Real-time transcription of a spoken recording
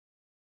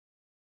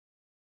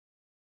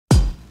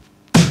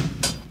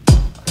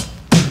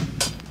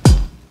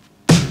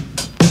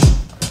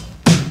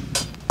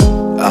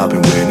I've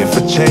been waiting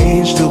for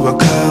change to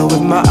occur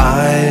with my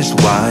eyes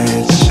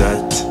wide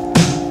shut.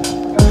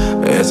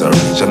 As I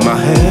reach out my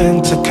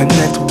hand to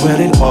connect when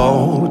it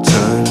all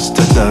turns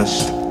to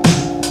dust.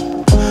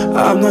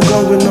 I'm not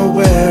going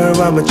nowhere,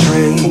 I'm a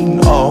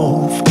train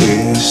off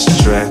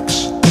its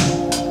tracks.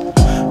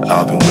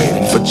 I've been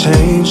waiting for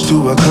change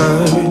to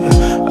occur.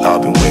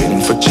 I've been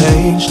waiting for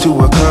change to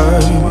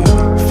occur.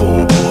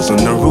 Four walls on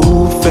the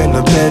roof and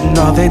a bed,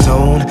 no they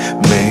don't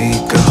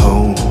make a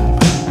home.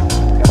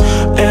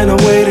 And I'm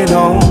waiting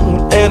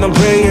on, and I'm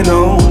praying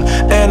on,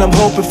 and I'm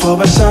hoping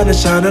for a sun to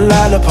shine a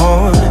light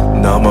upon.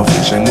 Now my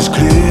vision is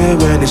clear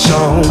and it's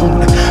on.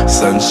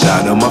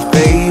 Sunshine on my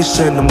face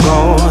and I'm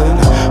gone.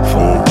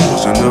 Four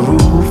walls on the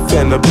roof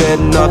and a bed,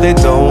 no they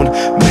don't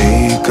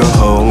make a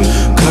home.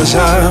 Cause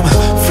I'm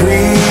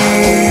free,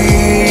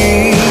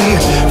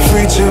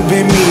 free to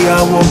be me.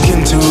 I walk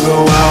into the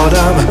wild,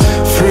 I'm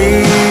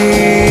free,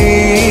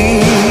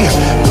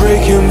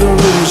 breaking the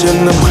rules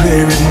and I'm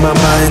clearing my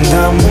mind.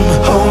 I'm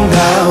home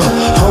now,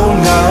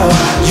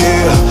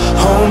 yeah,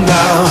 home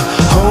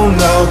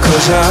now,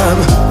 cause I'm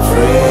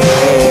free.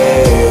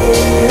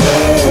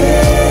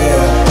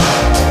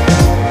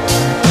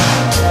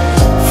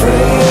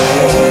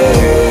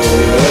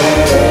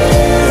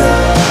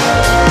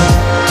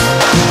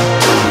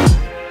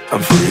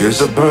 As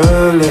a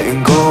bird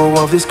letting go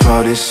of these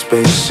crowded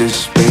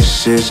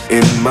spaces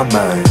in my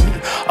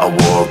mind. I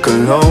walk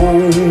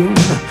alone,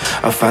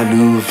 I find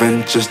new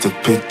ventures to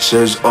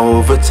pictures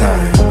over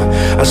time.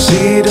 I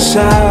see the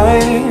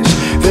signs,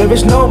 there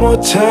is no more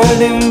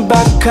turning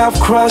back, I've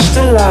crossed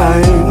the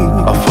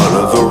line. I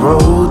follow the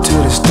road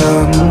till it's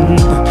done,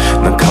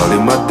 not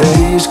counting my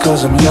days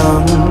cause I'm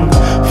young.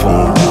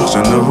 Four walls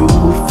on the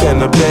roof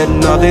and a bed,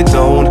 no they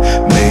don't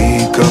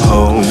make a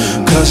home.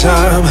 Cause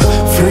I'm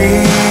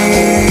free,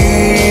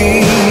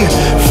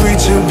 free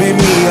to be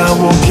me. I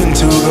walk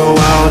into the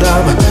wild,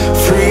 I'm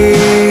free,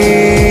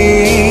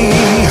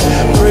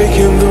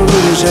 breaking the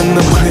rules and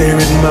I'm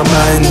clearing my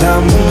mind.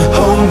 I'm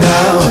home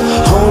now,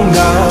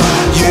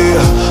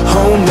 yeah,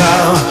 home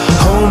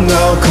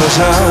now, cause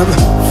I'm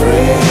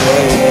free.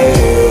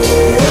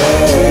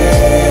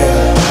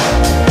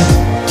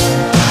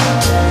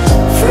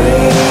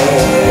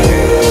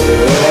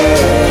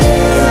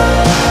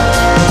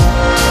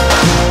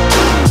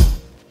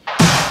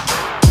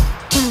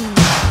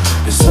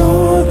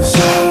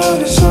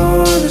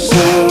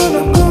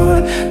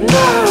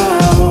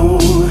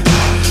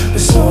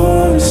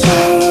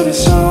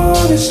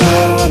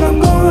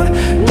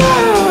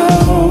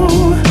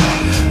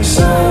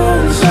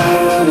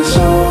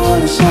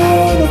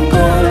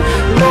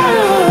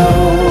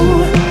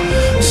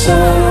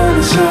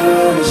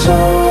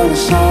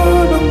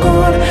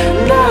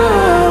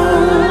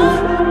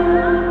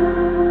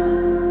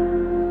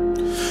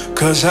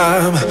 Cause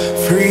I'm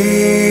free,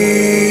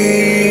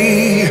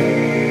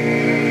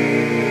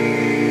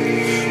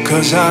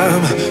 cause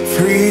I'm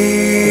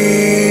free,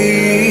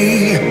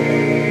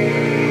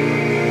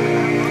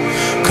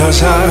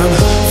 cause I'm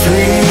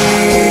free,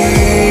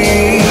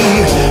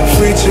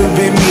 free to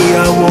be me. I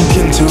walk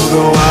into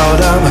the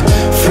wild, I'm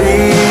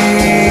free,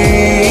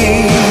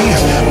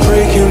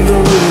 breaking the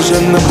rules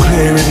and I'm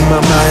clearing my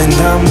mind.